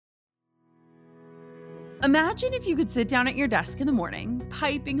Imagine if you could sit down at your desk in the morning,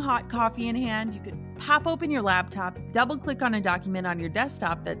 piping hot coffee in hand. You could pop open your laptop, double-click on a document on your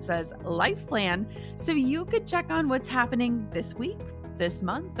desktop that says Life Plan, so you could check on what's happening this week, this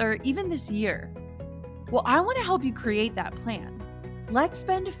month, or even this year. Well, I want to help you create that plan. Let's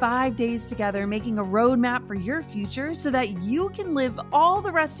spend 5 days together making a roadmap for your future so that you can live all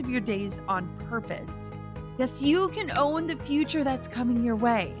the rest of your days on purpose. Yes, you can own the future that's coming your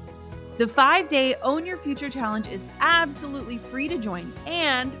way. The 5-day Own Your Future Challenge is absolutely free to join,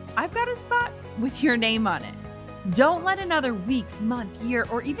 and I've got a spot with your name on it. Don't let another week, month, year,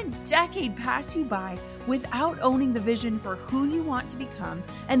 or even decade pass you by without owning the vision for who you want to become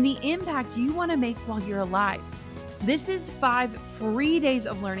and the impact you want to make while you're alive. This is 5 free days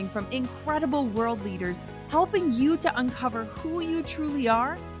of learning from incredible world leaders, helping you to uncover who you truly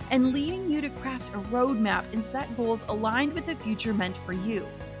are and leading you to craft a roadmap and set goals aligned with the future meant for you.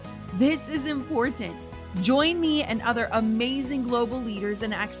 This is important. Join me and other amazing global leaders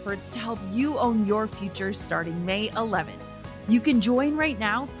and experts to help you own your future starting May 11th. You can join right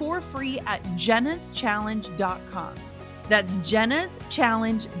now for free at jennaschallenge.com. That's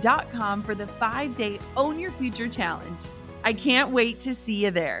jennaschallenge.com for the 5-day Own Your Future Challenge. I can't wait to see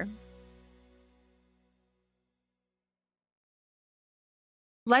you there.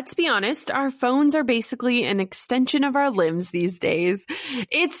 Let's be honest, our phones are basically an extension of our limbs these days.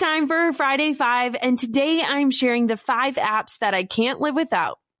 It's time for Friday 5, and today I'm sharing the 5 apps that I can't live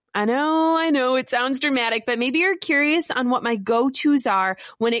without. I know, it sounds dramatic, but maybe you're curious on what my go-tos are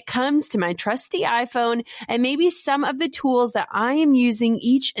when it comes to my trusty iPhone, and maybe some of the tools that I am using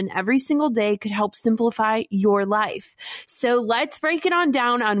each and every single day could help simplify your life. So let's break it on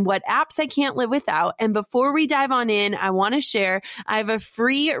down on what apps I can't live without. And before we dive on in, I want to share, I have a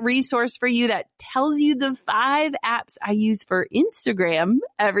free resource for you that tells you the 5 apps I use for Instagram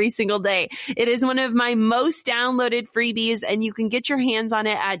every single day. It is one of my most downloaded freebies, and you can get your hands on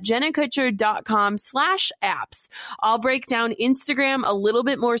it at jennakutcher.com/apps. I'll break down Instagram a little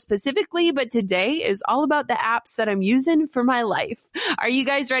bit more specifically, but today is all about the apps that I'm using for my life. Are you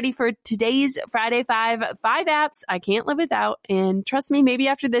guys ready for today's Friday 5 apps I can't live without? And trust me, maybe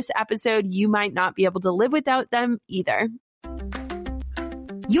after this episode, you might not be able to live without them either.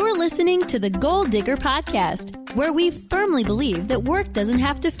 You're listening to the Goal Digger Podcast, where we firmly believe that work doesn't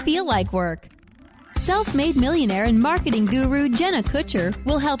have to feel like work. Self-made millionaire and marketing guru Jenna Kutcher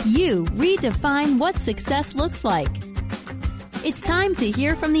will help you redefine what success looks like. It's time to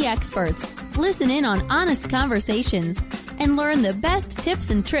hear from the experts, listen in on honest conversations, and learn the best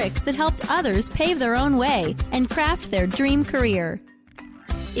tips and tricks that helped others pave their own way and craft their dream career.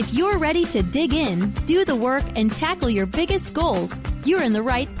 If you're ready to dig in, do the work, and tackle your biggest goals, you're in the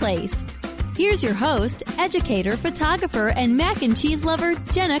right place. Here's your host, educator, photographer, and mac and cheese lover,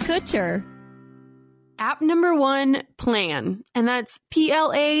 Jenna Kutcher. App number 1, Plann, and that's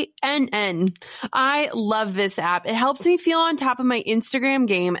Plann. I love this app. It helps me feel on top of my Instagram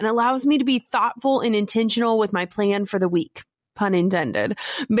game and allows me to be thoughtful and intentional with my plan for the week. Pun intended.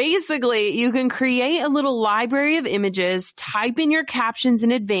 Basically, you can create a little library of images, type in your captions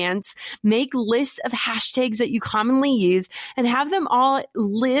in advance, make lists of hashtags that you commonly use, and have them all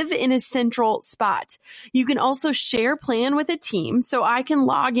live in a central spot. You can also share Plann with a team, so I can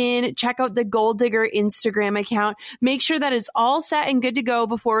log in, check out the Goal Digger Instagram account, make sure that it's all set and good to go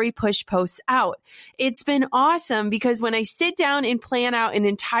before we push posts out. It's been awesome because when I sit down and plan out an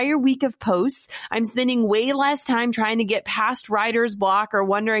entire week of posts, I'm spending way less time trying to get past writer's block or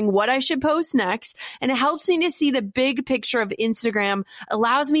wondering what I should post next. And it helps me to see the big picture of Instagram,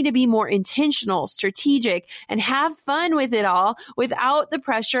 allows me to be more intentional, strategic, and have fun with it all without the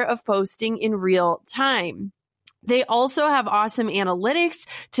pressure of posting in real time. They also have awesome analytics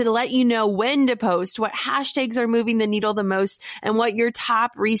to let you know when to post, what hashtags are moving the needle the most, and what your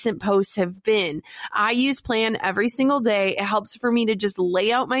top recent posts have been. I use Plann every single day. It helps for me to just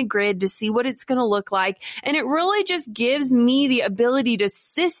lay out my grid to see what it's going to look like. And it really just gives me the ability to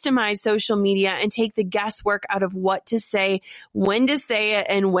systemize social media and take the guesswork out of what to say, when to say it,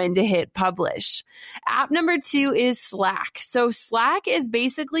 and when to hit publish. App number 2 is Slack. So Slack is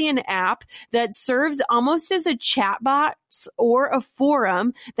basically an app that serves almost as a chatbot or a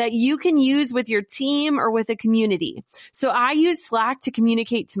forum that you can use with your team or with a community. So I use Slack to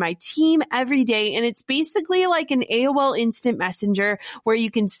communicate to my team every day, and it's basically like an AOL Instant Messenger where you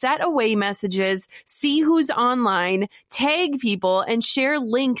can set away messages, see who's online, tag people, and share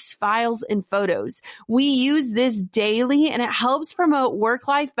links, files, and photos. We use this daily, and it helps promote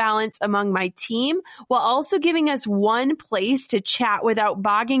work-life balance among my team while also giving us one place to chat without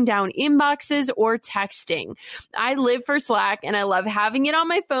bogging down inboxes or texting. I live for Slack, and I love having it on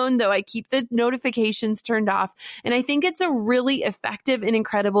my phone, though I keep the notifications turned off. And I think it's a really effective and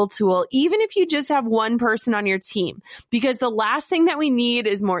incredible tool, even if you just have one person on your team, because the last thing that we need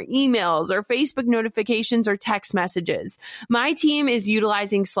is more emails or Facebook notifications or text messages. My team is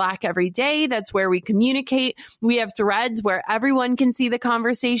utilizing Slack every day. That's where we communicate. We have threads where everyone can see the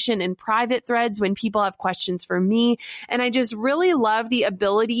conversation, and private threads when people have questions for me. And I just really love the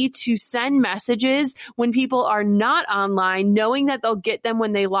ability to send messages when people are not online, knowing that they'll get them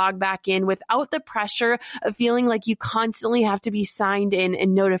when they log back in without the pressure of feeling like you constantly have to be signed in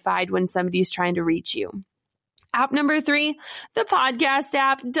and notified when somebody's trying to reach you. App number 3, the podcast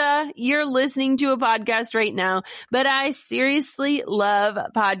app. Duh, you're listening to a podcast right now, but I seriously love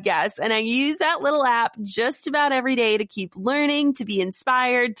podcasts, and I use that little app just about every day to keep learning, to be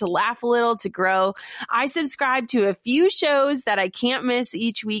inspired, to laugh a little, to grow. I subscribe to a few shows that I can't miss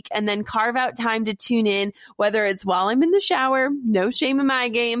each week and then carve out time to tune in, whether it's while I'm in the shower, no shame in my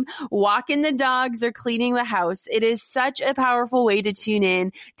game, walking the dogs, or cleaning the house. It is such a powerful way to tune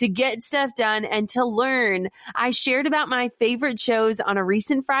in, to get stuff done, and to learn. I shared about my favorite shows on a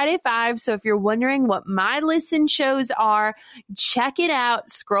recent Friday 5, so if you're wondering what my listen shows are, check it out,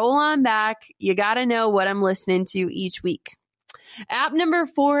 scroll on back. You gotta know what I'm listening to each week. App number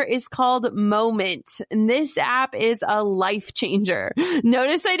 4 is called Moment, and this app is a life changer.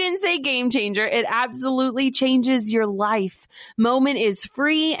 Notice I didn't say game changer. It absolutely changes your life. Moment is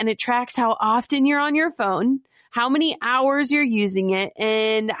free, and it tracks how often you're on your phone, how many hours you're using it,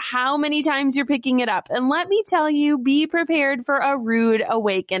 and how many times you're picking it up. And let me tell you, be prepared for a rude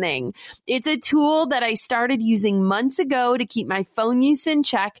awakening. It's a tool that I started using months ago to keep my phone use in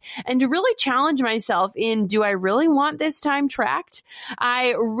check and to really challenge myself in, do I really want this time tracked?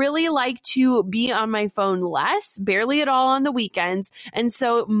 I really like to be on my phone less, barely at all on the weekends. And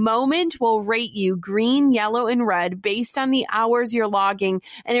so Moment will rate you green, yellow, and red based on the hours you're logging.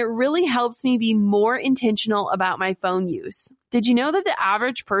 And it really helps me be more intentional about my phone use. Did you know that the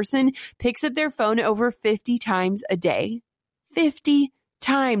average person picks up their phone over 50 times a day? 50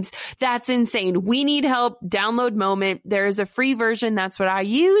 times. That's insane. We need help. Download Moment. There is a free version. That's what I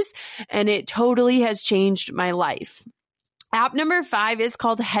use, and it totally has changed my life. App number 5 is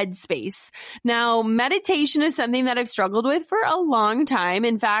called Headspace. Now, meditation is something that I've struggled with for a long time.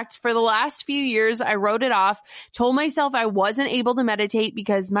 In fact, for the last few years, I wrote it off, told myself I wasn't able to meditate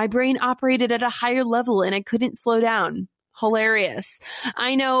because my brain operated at a higher level and I couldn't slow down. Hilarious.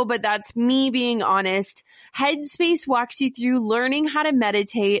 I know, but that's me being honest. Headspace walks you through learning how to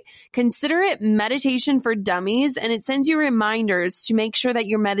meditate. Consider it meditation for dummies, and it sends you reminders to make sure that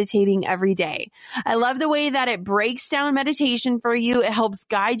you're meditating every day. I love the way that it breaks down meditation for you. It helps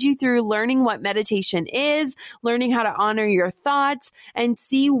guide you through learning what meditation is, learning how to honor your thoughts, and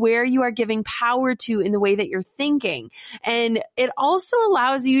see where you are giving power to in the way that you're thinking. And it also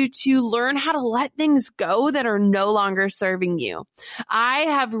allows you to learn how to let things go that are no longer serving you. I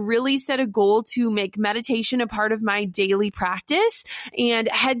have really set a goal to make meditation a part of my daily practice, and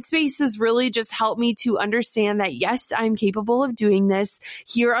Headspace has really just helped me to understand that, yes, I'm capable of doing this.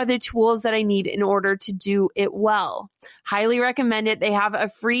 Here are the tools that I need in order to do it well. Highly recommend it. They have a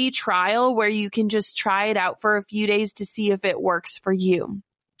free trial where you can just try it out for a few days to see if it works for you.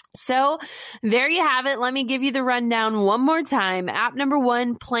 So there you have it. Let me give you the rundown one more time. App number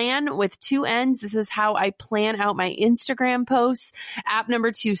 1, Plan with 2 N's. This is how I plan out my Instagram posts. App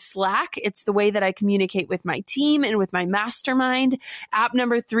number 2, Slack. It's the way that I communicate with my team and with my mastermind. App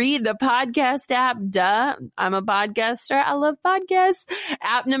number 3, the podcast app. Duh, I'm a podcaster. I love podcasts.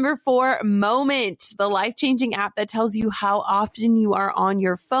 App number 4, Moment, the life-changing app that tells you how often you are on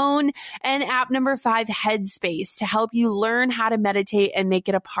your phone. And app number 5, Headspace, to help you learn how to meditate and make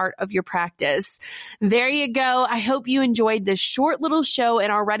it a part of your practice. There you go. I hope you enjoyed this short little show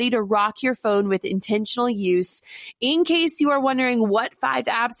and are ready to rock your phone with intentional use. In case you are wondering what 5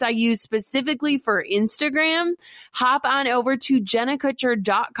 apps I use specifically for Instagram, hop on over to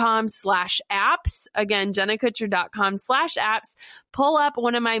jennakutcher.com/apps. Again, jennakutcher.com/apps. Pull up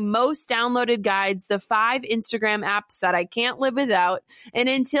one of my most downloaded guides, the 5 Instagram apps that I can't live without. And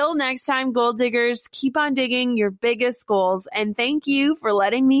until next time, goal diggers, keep on digging your biggest goals. And thank you for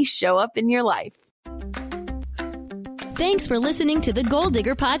letting me show up in your life. Thanks for listening to the Goal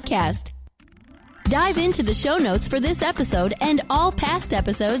Digger Podcast. Dive into the show notes for this episode and all past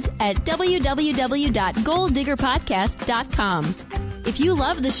episodes at www.goaldiggerpodcast.com. If you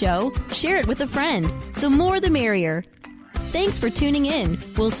love the show, share it with a friend. The more the merrier. Thanks for tuning in.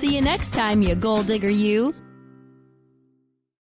 We'll see you next time, you goal digger you.